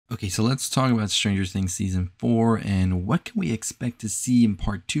Okay, so let's talk about Stranger Things season 4 and what can we expect to see in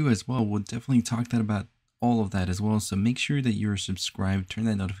part 2 as well. We'll definitely talk about all of that as well. So make sure that you're subscribed, turn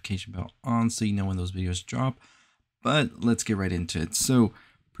that notification bell on so you know when those videos drop. But let's get right into it. So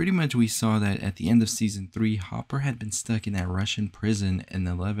pretty much we saw that at the end of season 3, Hopper had been stuck in that Russian prison and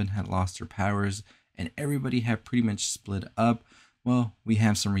 11 had lost her powers and everybody had pretty much split up. Well, we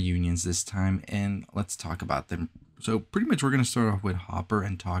have some reunions this time and let's talk about them. So pretty much we're going to start off with Hopper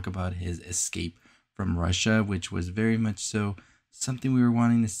and talk about his escape from Russia, which was very much so something we were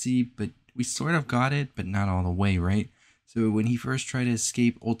wanting to see, but we sort of got it, but not all the way, right? So when he first tried to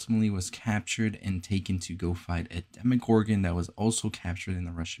escape, ultimately was captured and taken to go fight a Demogorgon that was also captured in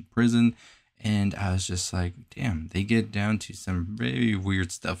the Russian prison. And I was just like, damn, they get down to some very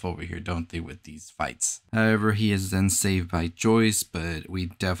weird stuff over here, don't they, with these fights. However, he is then saved by Joyce, but we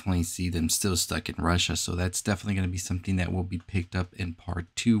definitely see them still stuck in Russia. So that's definitely going to be something that will be picked up in part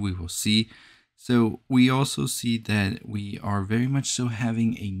 2, we will see. So we also see that we are very much so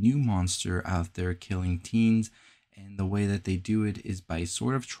having a new monster out there killing teens. And the way that they do it is by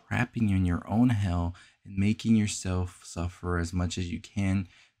sort of trapping you in your own hell and making yourself suffer as much as you can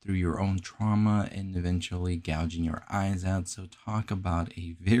through your own trauma and eventually gouging your eyes out. So talk about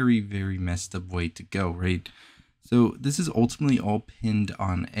a very, very messed up way to go, right? So this is ultimately all pinned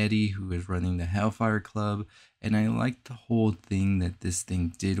on Eddie, who is running the Hellfire Club. And I like the whole thing that this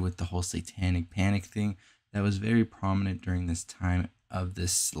thing did with the whole satanic panic thing. That was very prominent during this time of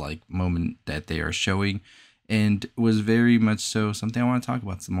this like moment that they are showing. And was very much so something I want to talk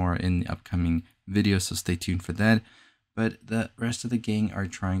about some more in the upcoming video. So stay tuned for that. But the rest of the gang are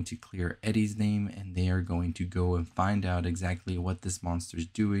trying to clear Eddie's name, and they are going to go and find out exactly what this monster is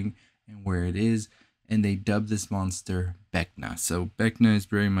doing and where it is. And they dub this monster Vecna. So Vecna is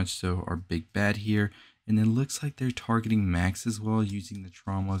very much so our big bad here. And it looks like they're targeting Max as well, using the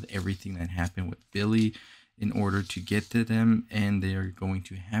trauma of everything that happened with Billy in order to get to them, and they are going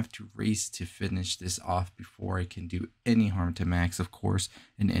to have to race to finish this off before it can do any harm to Max, of course,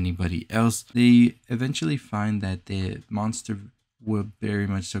 and anybody else. They eventually find that the monster will very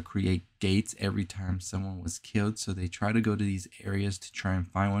much so create gates every time someone was killed, so they try to go to these areas to try and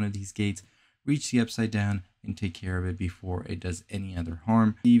find one of these gates, reach the Upside Down, and take care of it before it does any other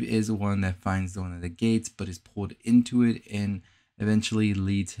harm. Steve is the one that finds one of the gates but is pulled into it and eventually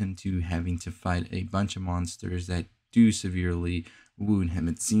leads him to having to fight a bunch of monsters that do severely wound him,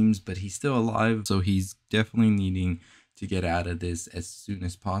 it seems, but he's still alive, so he's definitely needing to get out of this as soon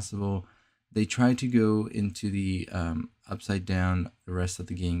as possible. They try to go into the Upside Down, the rest of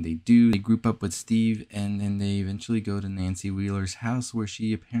the gang they do. They group up with Steve, and then they eventually go to Nancy Wheeler's house where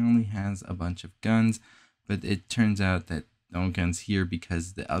she apparently has a bunch of guns, but it turns out that no guns here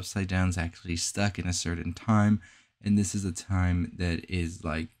because the Upside Down's actually stuck in a certain time. And this is a time that is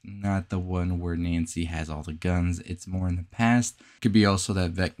like not the one where Nancy has all the guns. It's more in the past. It could be also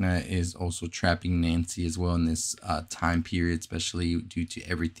that Vecna is also trapping Nancy as well in this time period, especially due to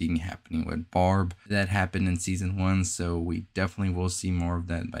everything happening with Barb. That happened in season 1, so we definitely will see more of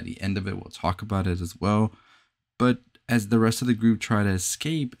that by the end of it. We'll talk about it as well. But as the rest of the group try to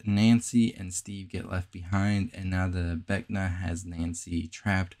escape, Nancy and Steve get left behind, and now the Vecna has Nancy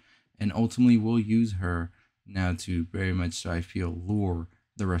trapped and ultimately will use her now to very much so I feel lure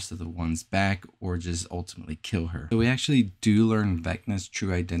the rest of the ones back or just ultimately kill her. So we actually do learn Vecna's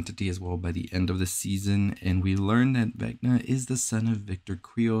true identity as well by the end of the season, and we learn that Vecna is the son of Victor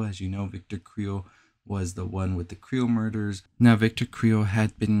Creel. As you know, Victor Creel was the one with the Creel murders. Now Victor Creel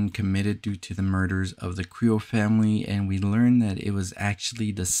had been committed due to the murders of the Creel family, and we learned that it was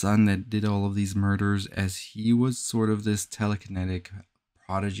actually the son that did all of these murders, as he was sort of this telekinetic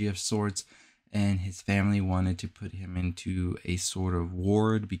prodigy of sorts, and his family wanted to put him into a sort of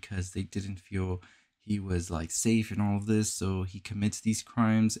ward because they didn't feel he was like safe in all of this. So he commits these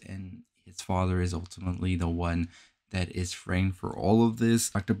crimes, and his father is ultimately the one that is framed for all of this.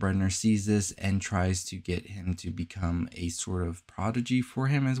 Dr. Brenner sees this and tries to get him to become a sort of prodigy for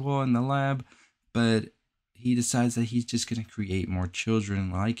him as well in the lab, but he decides that he's just going to create more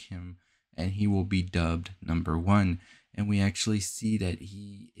children like him, and he will be dubbed number 1. And we actually see that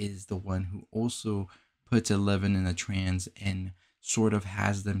he is the one who also puts 11 in a trance and sort of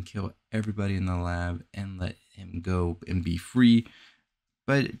has them kill everybody in the lab and let him go and be free.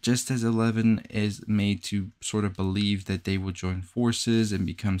 But just as 11 is made to sort of believe that they will join forces and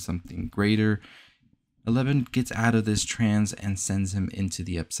become something greater, 11 gets out of this trance and sends him into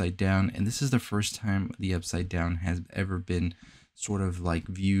the Upside Down. And this is the first time the Upside Down has ever been sort of like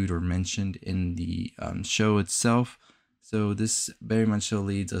viewed or mentioned in the show itself. So this very much so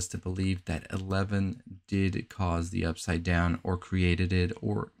leads us to believe that 11 did cause the upside down or created it,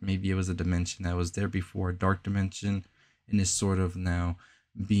 or maybe it was a dimension that was there before, a dark dimension, and is sort of now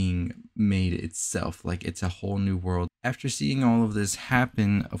being made itself, like it's a whole new world. After seeing all of this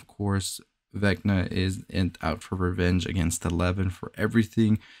happen, of course, Vecna is out for revenge against 11 for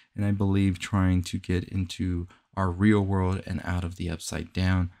everything, and I believe trying to get into our real world and out of the upside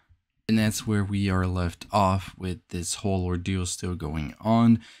down. And that's where we are left off with this whole ordeal still going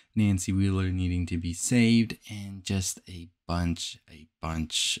on. Nancy Wheeler needing to be saved, and just a bunch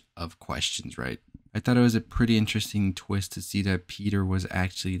of questions, right? I thought it was a pretty interesting twist to see that Peter was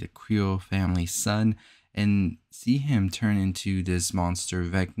actually the Creel family's son and see him turn into this monster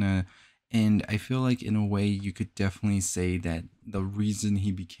Vecna. And I feel like in a way you could definitely say that the reason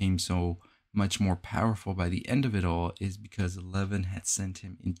he became so much more powerful by the end of it all is because 11 had sent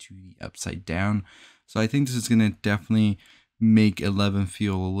him into the upside down. So I think this is going to definitely make 11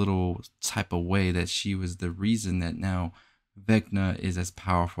 feel a little type of way that she was the reason that now Vecna is as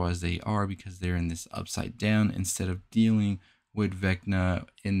powerful as they are, because they're in this upside down instead of dealing with Vecna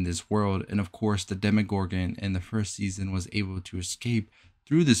in this world. And of course, the Demogorgon in the first season was able to escape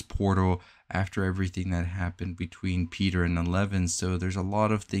through this portal after everything that happened between Peter and 11. So there's a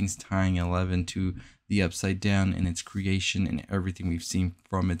lot of things tying 11 to the upside down and its creation and everything we've seen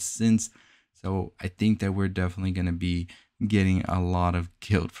from it since. So I think that we're definitely going to be getting a lot of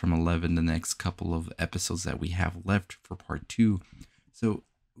guilt from 11 the next couple of episodes that we have left for part 2. So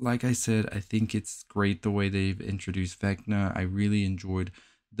like I said, I think it's great the way they've introduced Vecna. I really enjoyed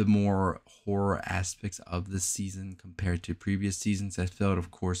the more horror aspects of this season compared to previous seasons. I felt,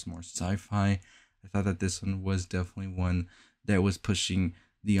 of course, more sci-fi. I thought that this one was definitely one that was pushing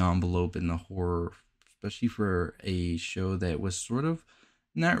the envelope in the horror, especially for a show that was sort of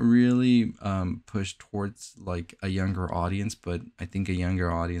not really pushed towards like a younger audience, but I think a younger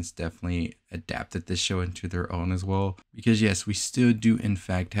audience definitely adapted this show into their own as well. Because yes, we still do in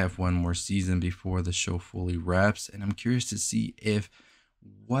fact have one more season before the show fully wraps, and I'm curious to see if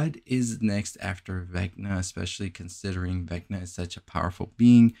what is next after Vecna, especially considering Vecna is such a powerful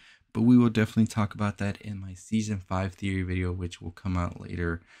being. But we will definitely talk about that in my season 5 theory video, which will come out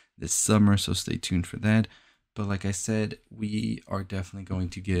later this summer, so stay tuned for that. But like I said, we are definitely going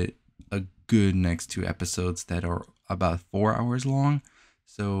to get a good next 2 episodes that are about 4 hours long.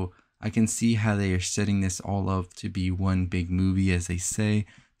 So I can see how they are setting this all up to be one big movie, as they say.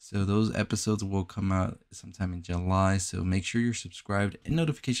 So those episodes will come out sometime in July. So make sure you're subscribed and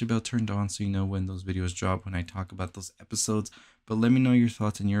notification bell turned on so you know when those videos drop, when I talk about those episodes. But let me know your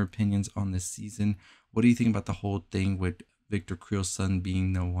thoughts and your opinions on this season. What do you think about the whole thing with Victor Creel's son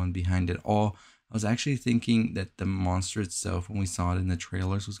being the one behind it all? I was actually thinking that the monster itself, when we saw it in the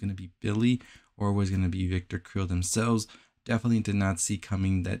trailers, was going to be Billy or was going to be Victor Creel themselves. Definitely did not see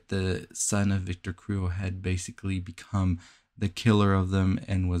coming that the son of Victor Creel had basically become the killer of them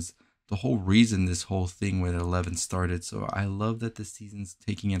and was the whole reason this whole thing with 11 started. So I love that the season's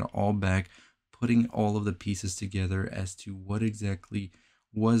taking it all back, putting all of the pieces together as to what exactly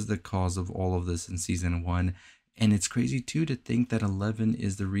was the cause of all of this in season 1. And it's crazy too to think that 11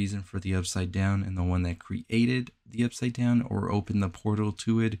 is the reason for the upside down and the one that created the upside down or opened the portal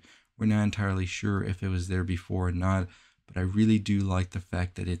to it. We're not entirely sure if it was there before or not, but I really do like the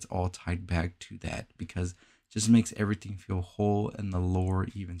fact that it's all tied back to that, because it just makes everything feel whole and the lore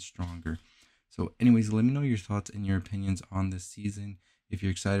even stronger. So anyways, let me know your thoughts and your opinions on this season. If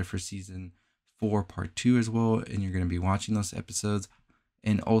you're excited for season 4 part 2 as well, and you're going to be watching those episodes.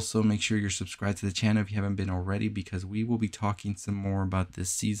 And also make sure you're subscribed to the channel if you haven't been already, because we will be talking some more about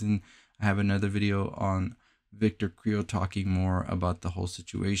this season. I have another video on Victor Creel talking more about the whole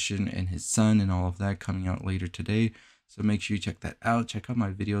situation and his son and all of that coming out later today. So make sure you check that out. Check out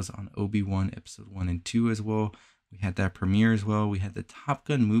my videos on Obi-Wan episode 1 and 2 as well. We had that premiere as well. We had the Top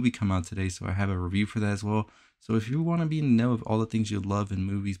Gun movie come out today, so I have a review for that as well. So if you want to be in the know of all the things you love in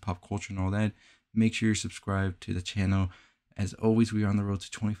movies, pop culture, and all that, make sure you're subscribed to the channel. As always, we are on the road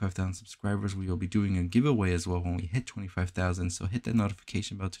to 25,000 subscribers. We will be doing a giveaway as well when we hit 25,000. So hit that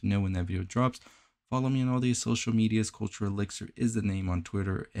notification bell to know when that video drops. Follow me on all these social medias. Culture Elixir is the name on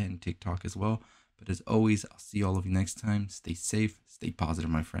Twitter and TikTok as well. But as always, I'll see all of you next time. Stay safe, stay positive,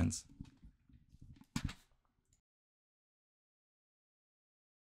 my friends.